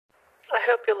I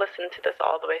hope you'll listen to this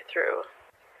all the way through.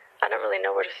 I don't really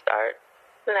know where to start,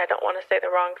 and I don't want to say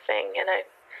the wrong thing, and I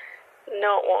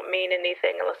know it won't mean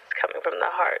anything unless it's coming from the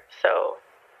heart, so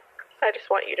I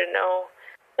just want you to know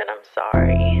that I'm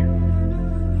sorry.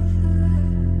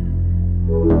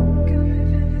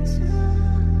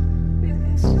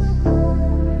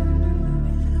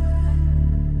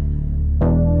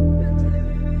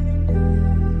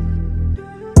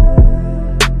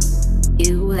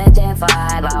 You had that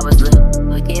vibe I was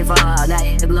looking for. Now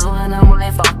you're blowing on my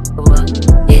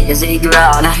phone. Easy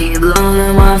girl, now you're blowing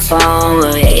on my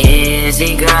phone.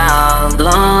 Easy girl,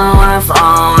 blowing on my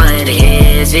phone.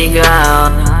 Easy girl,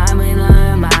 I've been on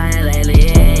your mind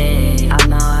lately. I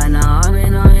know, I've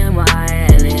been on your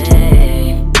mind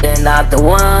lately. You're not the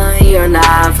one, you're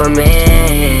not for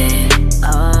me.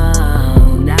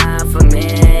 Oh, not for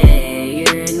me.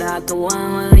 You're not the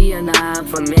one, you're not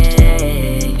for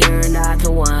me. You're not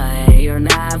the one, you're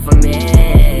not for me.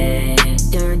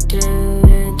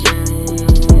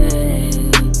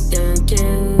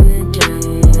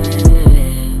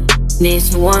 Need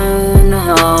someone to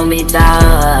hold me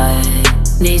tight.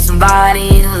 Need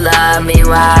somebody to love me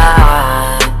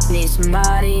right. Need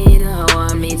somebody to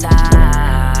hold me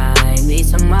tight. Need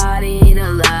somebody to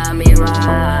love me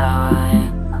right.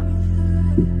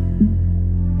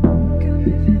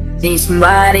 Need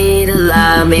somebody to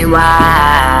love me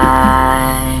right.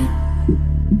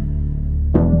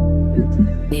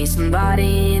 Need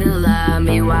somebody to love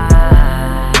me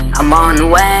right. I'm on the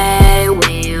way,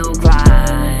 will cry.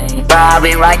 But I'll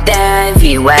be right there if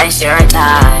you waste your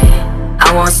time.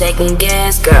 I won't second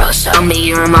guess, girl, show me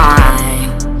you're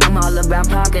mine. I'm all about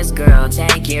pockets, girl,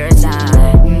 take your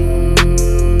time.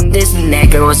 This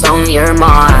nigga was on your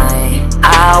mind.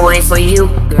 I'll wait for you,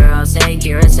 girl, take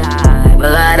your time.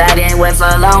 But I didn't wait for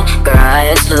long,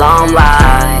 girl, it's a long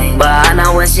ride. But I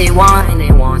know what she want, and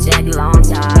it won't take a long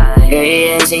time. Girl,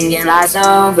 you ain't singing like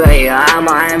so, girl, you're on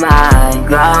my mind.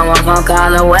 Girl, I want one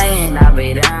call away, and I'll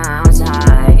be there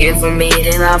outside. You for me,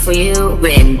 then I'm for you,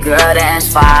 baby girl, that's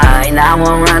fine. I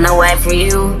won't run away from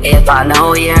you, if I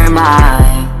know you're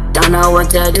mine. Don't know what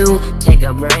to do, take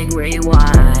a break,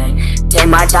 rewind. Take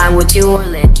my time with you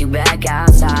and let you back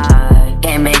outside.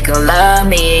 Can't make her love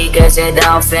me, cause it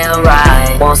don't feel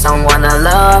right. Want someone to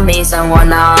love me, someone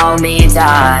to hold me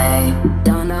tight.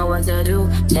 Don't know what to do,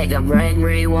 take a break,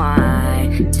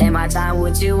 rewind. Take my time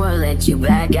with you and let you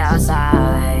back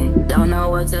outside. Don't know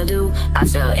what to do, I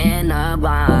feel in a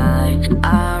bind.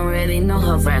 I already know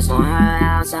her friends want her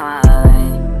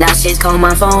outside. Now she's calling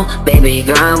my phone, baby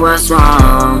girl, what's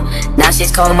wrong? Now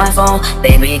she's calling my phone,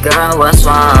 baby girl, what's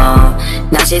wrong?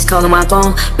 Now she's calling my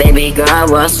phone, baby girl,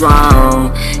 what's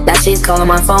wrong? Now she's calling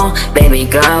my phone, baby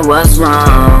girl, what's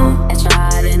wrong? I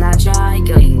tried and I tried,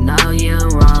 girl,